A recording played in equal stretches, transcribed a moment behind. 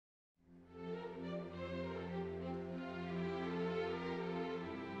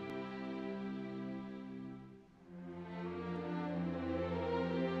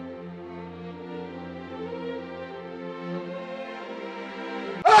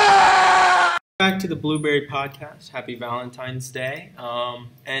Back to the Blueberry Podcast. Happy Valentine's Day.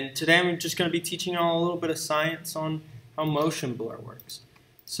 And today I'm just going to be teaching you all a little bit of science on how motion blur works.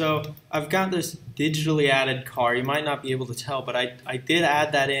 So I've got this digitally added car. You might not be able to tell, but I did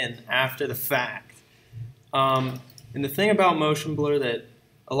add that in after the fact. And the thing about motion blur that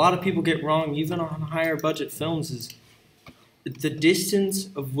a lot of people get wrong, even on higher budget films, is the distance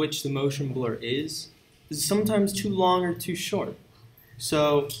of which the motion blur is sometimes too long or too short.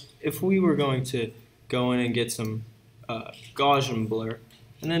 So if we were going to go in and get some Gaussian blur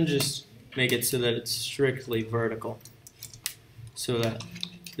and then just make it so that it's strictly vertical so that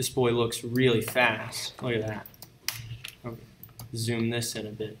this boy looks really fast. Look at that. I'll zoom this in a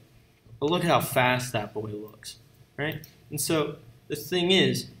bit. But look at how fast that boy looks, right? And so the thing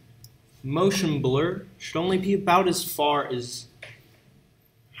is, motion blur should only be about as far as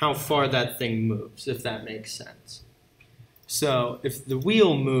how far that thing moves, if that makes sense. So if the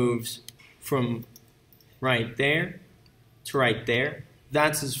wheel moves from right there to right there,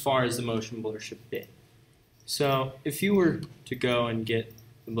 that's as far as the motion blur should be. So if you were to go and get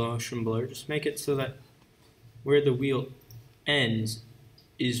the motion blur, just make it so that where the wheel ends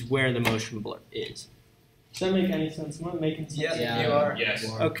is where the motion blur is. Does that make any sense? Am I making sense? Yeah, you are. Yes.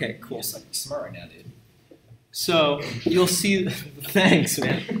 Okay, cool. You're like smart right now, dude. So you'll see. Thanks,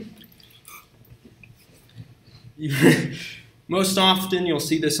 man. Most often you'll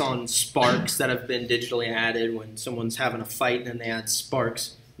see this on sparks that have been digitally added when someone's having a fight and then they add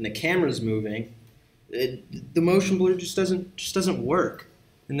sparks and the camera's moving. The motion blur just doesn't work,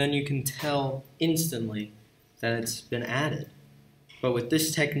 and then you can tell instantly that it's been added. But with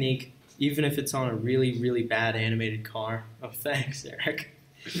this technique, even if it's on a really, really bad animated car, oh thanks, Eric,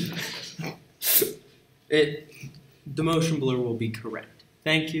 the motion blur will be correct.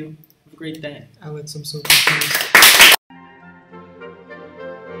 Thank you. Have a great day. I let some soap.